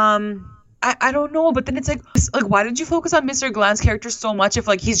 I don't know, but then it's like why did you focus on Mr. Glan's character so much if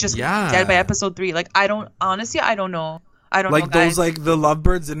like he's just dead by episode 3? Like I don't know. I don't know. Like those like the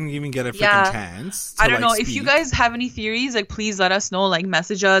lovebirds didn't even get a freaking chance. I don't know. If you guys have any theories, like please let us know. Like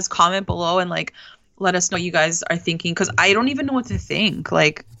message us, comment below, and like let us know what you guys are thinking because I don't even know what to think.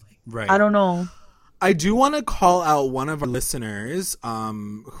 Like I don't know. I do want to call out one of our listeners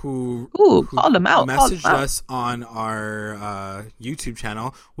who call them out. Messaged us on our YouTube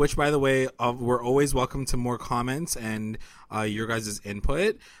channel, which, by the way, we're always welcome to more comments and your guys'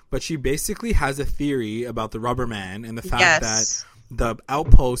 input. But she basically has a theory about the Rubber Man and the fact that the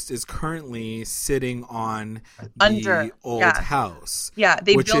outpost is currently sitting on the old house. Yeah,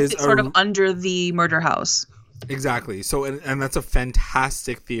 they built it sort of under the murder house. Exactly. So, and that's a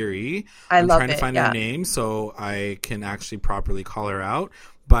fantastic theory. I'm trying to find her name so I can actually properly call her out.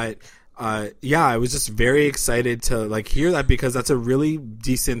 But I was just very excited to like hear that because that's a really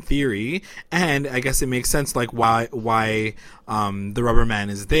decent theory, and I guess it makes sense like why the Rubber Man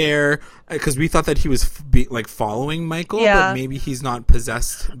is there because we thought that he was following Michael, but maybe he's not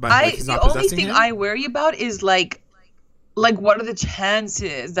possessed by. He's not the only thing I worry about is like what are the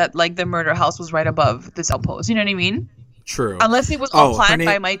chances that like the murder house was right above this outpost? You know what I mean? True. Unless it was all planned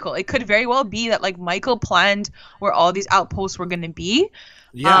by Michael. It could very well be that like Michael planned where all these outposts were going to be.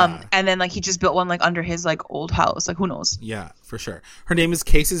 Yeah. And then like he just built one like under his like old house. Like who knows? Yeah, for sure. Her name is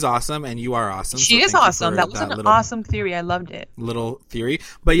Casey's awesome and you are awesome. She is awesome. That was an awesome theory. I loved it. Little theory.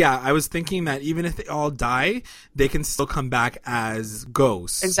 But yeah, I was thinking that even if they all die, they can still come back as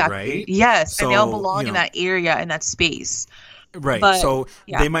ghosts. Exactly. Right? Yes. So, and they all belong in that area, in that space. Right. But, so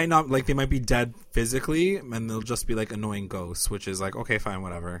they might not like they might be dead physically and they'll just be like annoying ghosts, which is like, okay, fine,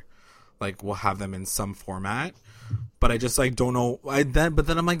 whatever. Like we'll have them in some format. But I just like don't know. But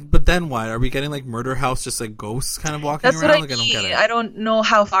then I'm like, but then what? Are we getting like Murder House just like ghosts kind of walking around? What I like I don't get it. I don't know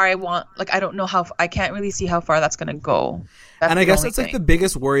how far I want. Like I don't know how. I can't really see how far that's gonna go. And I guess that's like the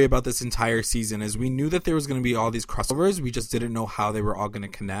biggest worry about this entire season is we knew that there was going to be all these crossovers. We just didn't know how they were all going to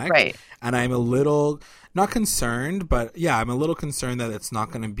connect. Right. And I'm a little not concerned, but yeah, I'm a little concerned that it's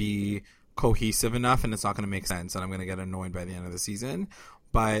not going to be cohesive enough and it's not going to make sense, and I'm going to get annoyed by the end of the season.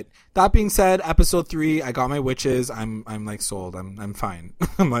 But that being said, episode 3, I got my witches. I'm like sold. I'm fine.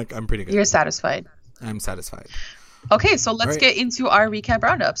 I'm pretty good. You're satisfied. I'm satisfied. Okay, so let's get into our recap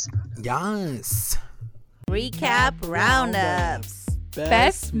roundups. Yes. Recap roundups.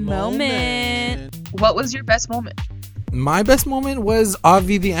 Best moment. What was your best moment? My best moment was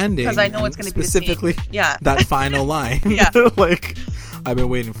Avi the ending. Because I know it's going to be specifically that final line. Like, I've been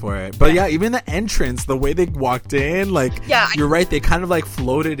waiting for it. But yeah, even the entrance, the way they walked in, like, you're right, they kind of like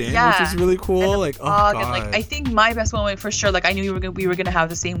floated in, which is really cool. Like, oh god. And, like, I think my best moment for sure, like, I knew we were gonna have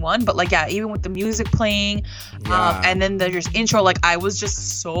the same one, but like, even with the music playing, and then the just intro, like, I was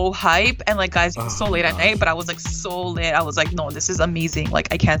just so hype, and like, guys, it was so late at night, but I was like so lit. I was like, no, this is amazing.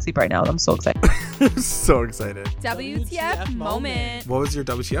 Like, I can't sleep right now. I'm so excited. So excited. WTF moment. What was your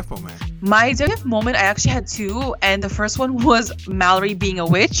WTF moment? My WTF moment, I actually had two, and the first one was Mallory being a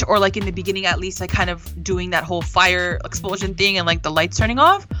witch, or like in the beginning at least, like kind of doing that whole fire explosion thing and like the lights turning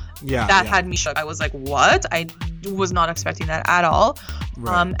off. That had me shook. I was like, what? I was not expecting that at all.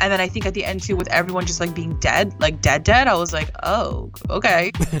 Right. And then I think at the end too, with everyone just like being dead, like dead, I was like, oh,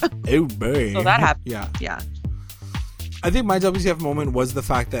 okay. Oh boy. So that happened. Yeah. I think my WTF moment was the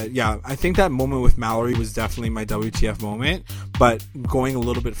fact that, I think that moment with Mallory was definitely my WTF moment. But going a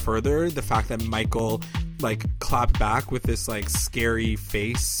little bit further, the fact that Michael, like, clapped back with this, like, scary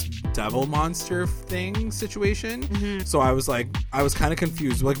face devil monster thing situation. Mm-hmm. So I was kind of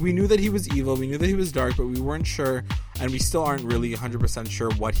confused. Like, we knew that he was evil, we knew that he was dark, but we weren't sure, and we still aren't really 100%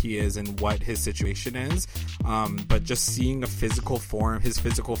 sure what he is and what his situation is. But just seeing his physical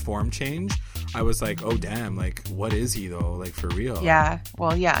form change, I was like, oh damn, like, what is he though? Like, for real? Yeah.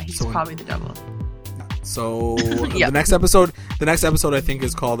 Well, yeah, he's probably the devil. So the next episode I think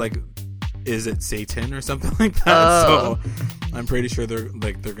is called, like, Is It Satan or something like that. So I'm pretty sure they're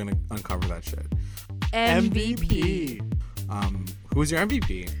gonna uncover that shit. MVP. Who's your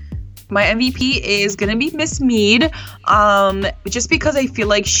MVP? My MVP is gonna be Miss Mead, just because I feel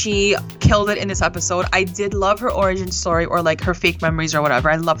like she killed it in this episode. I did love her origin story, or like her fake memories or whatever.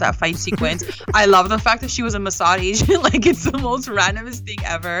 I love that fight sequence. I love the fact that she was a Mossad agent. Like, it's the most randomest thing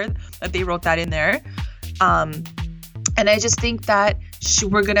ever that they wrote that in there. And I just think that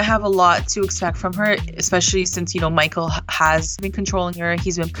we're going to have a lot to expect from her, especially since, Michael has been controlling her.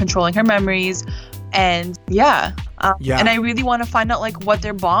 He's been controlling her memories. And and I really want to find out, like, what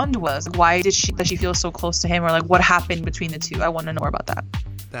their bond was. Why does she feel so close to him, or like what happened between the two? I want to know more about that.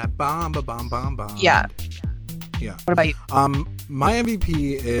 That bomb. Yeah. What about you? My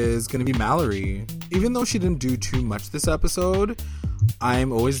MVP is going to be Mallory. Even though she didn't do too much this episode,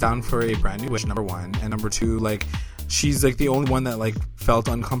 I'm always down for a brand new witch, number one. And number two, like, she's like the only one that like felt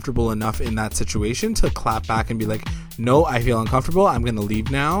uncomfortable enough in that situation to clap back and be like, no, I feel uncomfortable, I'm gonna leave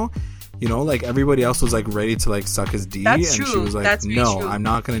now. Like, everybody else was like ready to like suck his D. That's and true. She was like, no, I'm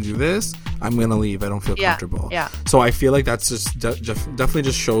not gonna do this, I'm gonna leave, I don't feel comfortable. Yeah. So I feel like that's just definitely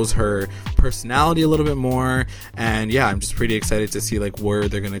just shows her personality a little bit more. And I'm just pretty excited to see like where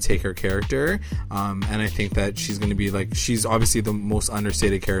they're gonna take her character. And I think that she's gonna be like, she's obviously the most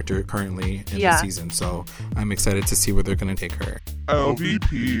understated character currently in the season, so I'm excited to see where they're gonna take her.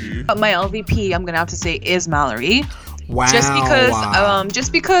 LVP. My LVP, I'm gonna have to say, is Mallory. Wow.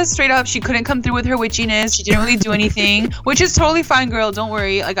 Just because straight up she couldn't come through with her witchiness. She didn't really do anything, which is totally fine, girl. Don't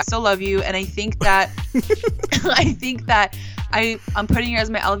worry. Like, I still love you, and I think that I'm putting her as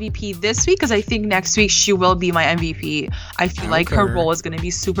my LVP this week, because I think next week she will be my MVP. I feel like her role is gonna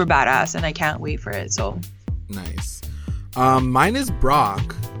be super badass, and I can't wait for it. So nice. Mine is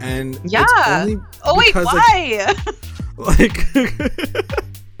Brock, and why? Like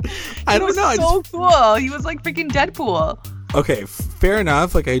I don't know. So cool. He was like freaking Deadpool. Okay, fair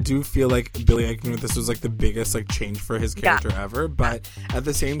enough. Like, I do feel like Billy Eichner, this was like the biggest like change for his character ever. But at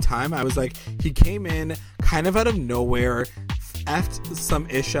the same time, I was like, he came in kind of out of nowhere, effed some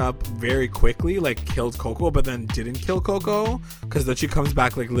ish up very quickly, like killed Coco, but then didn't kill Coco, because then she comes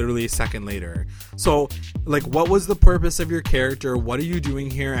back like literally a second later. So like, what was the purpose of your character? What are you doing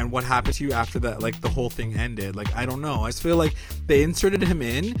here? And what happened to you after that, like the whole thing ended? Like, I don't know. I just feel like they inserted him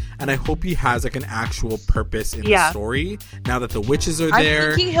in, and I hope he has like an actual purpose in the story now that the witches are there.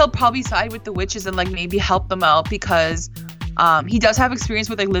 I'm thinking he'll probably side with the witches and like maybe help them out, because he does have experience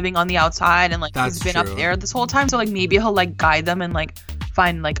with like living on the outside, and like he's been up there this whole time, so like maybe he'll like guide them and like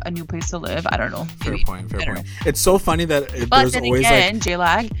find like a new place to live. I don't know. Fair point. It's so funny that there's always again, like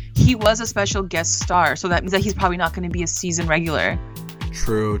J-Lag, he was a special guest star, so that means that he's probably not going to be a season regular.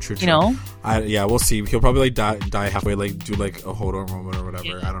 True. We'll see. He'll probably like die halfway, like do like a Hodor moment or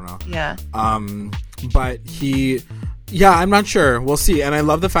whatever. I don't know. Yeah. But I'm not sure. We'll see. And I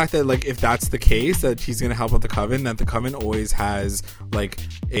love the fact that, like, if that's the case, that he's gonna help out the Coven, that the Coven always has like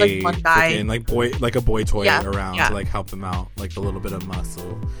a one guy, freaking, a boy toy around to like help them out, like a little bit of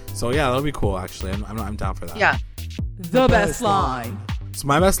muscle. So that'll be cool. Actually, I'm down for that. Yeah. The best line. So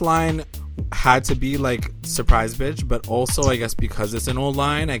my best line had to be like surprise bitch, but also I guess because it's an old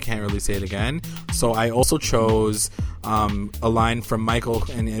line, I can't really say it again. So I also chose a line from Michael,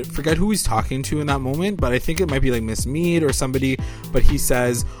 and I forget who he's talking to in that moment, but I think it might be like Miss Mead or somebody. But he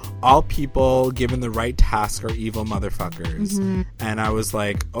says, "All people given the right task are evil motherfuckers." And I was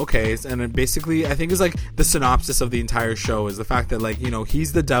like, okay. And it basically, I think, is like the synopsis of the entire show is the fact that, like, you know,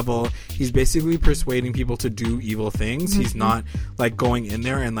 he's the devil. He's basically persuading people to do evil things. He's not like going in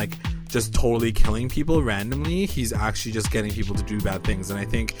there and like just totally killing people randomly. He's actually just getting people to do bad things. And I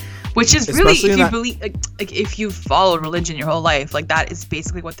think, which is really, if you believe, like if you follow religion your whole life, like that is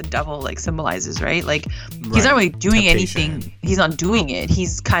basically what the devil like symbolizes, right? Like he's not really doing anything. He's not doing it.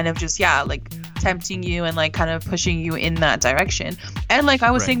 He's kind of just like tempting you and like kind of pushing you in that direction. And like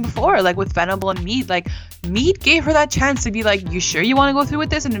I was saying before, like with Venable and Mead, like Mead gave her that chance to be like, you sure you want to go through with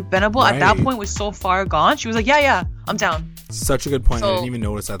this? And Venable at that point was so far gone. She was like, yeah, I'm down. Such a good point. I didn't even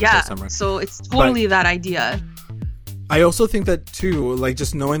notice that the first time around. So it's totally that idea. I also think that too, like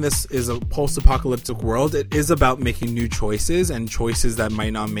just knowing this is a post-apocalyptic world, it is about making new choices and choices that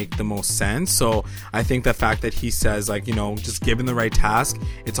might not make the most sense. So I think the fact that he says, like, you know, just given the right task,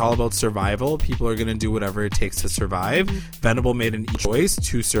 it's all about survival. People are going to do whatever it takes to survive. Venable made an choice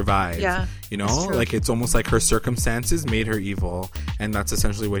to survive. Yeah. You know, like it's almost like her circumstances made her evil. And that's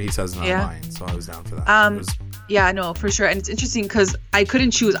essentially what he says in that line. So I was down for that. Yeah, no, for sure. And it's interesting because I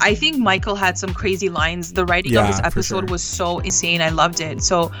couldn't choose. I think Michael had some crazy lines. The writing of this episode was so insane. I loved it.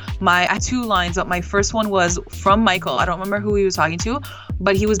 So I had two lines. But my first one was from Michael. I don't remember who he was talking to,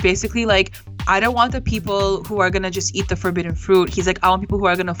 but he was basically like, I don't want the people who are going to just eat the forbidden fruit. He's like, I want people who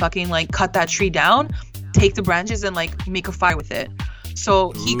are going to fucking like cut that tree down, take the branches and like make a fire with it.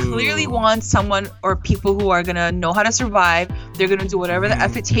 So he clearly wants someone or people who are going to know how to survive. They're going to do whatever the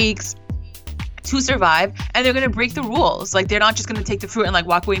F it takes to survive, and they're gonna break the rules. Like they're not just gonna take the fruit and like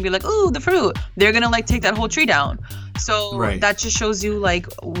walk away and be like, ooh, the fruit. They're gonna like take that whole tree down. So that just shows you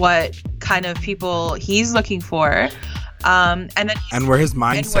like what kind of people he's looking for. And where his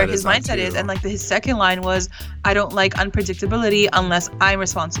mindset is. And like his second line was, I don't like unpredictability unless I'm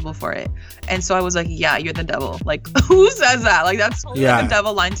responsible for it. And so I was like, yeah, you're the devil. Like who says that? Like that's totally like a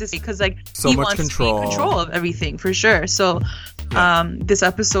devil line to say, because like he wants to be in control of everything for sure. So this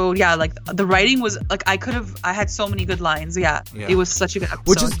episode, like the writing was like I had so many good lines. It was such a good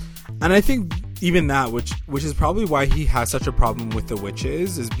episode. And I think even that, which is probably why he has such a problem with the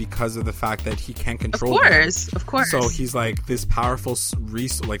witches, is because of the fact that he can't control them. Of course. So he's like, this powerful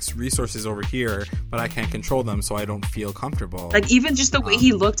resources over here, but I can't control them, so I don't feel comfortable. Like even just the way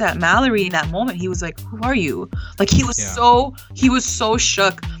he looked at Mallory in that moment, he was like, "Who are you?" Like he was so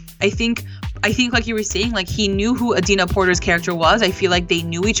shook. I think like you were saying, like he knew who Adina Porter's character was. I feel like they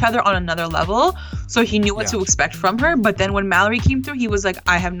knew each other on another level, so he knew what to expect from her. But then when Mallory came through, he was like,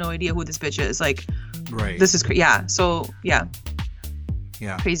 I have no idea who this bitch is. Like, this is crazy.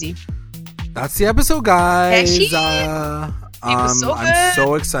 That's the episode, guys. It was so good. I'm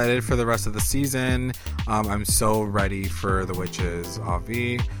so excited for the rest of the season. I'm so ready for the witches,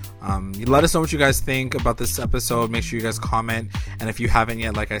 Avi. Let us know what you guys think about this episode. Make sure you guys comment, and if you haven't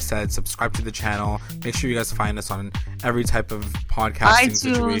yet, like I said, subscribe to the channel. Make sure you guys find us on every type of podcasting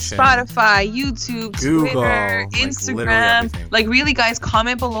situation. Spotify, YouTube, Google, Twitter, Instagram. Like really, guys,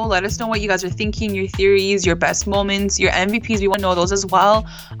 comment below. Let us know what you guys are thinking, your theories, your best moments, your MVPs. We want to know those as well.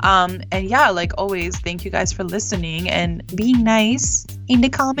 And like always, thank you guys for listening and being nice in the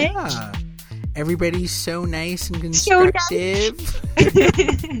comments. Everybody's so nice and constructive.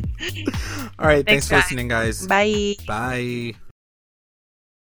 All right, thanks for listening, guys. Bye. Bye.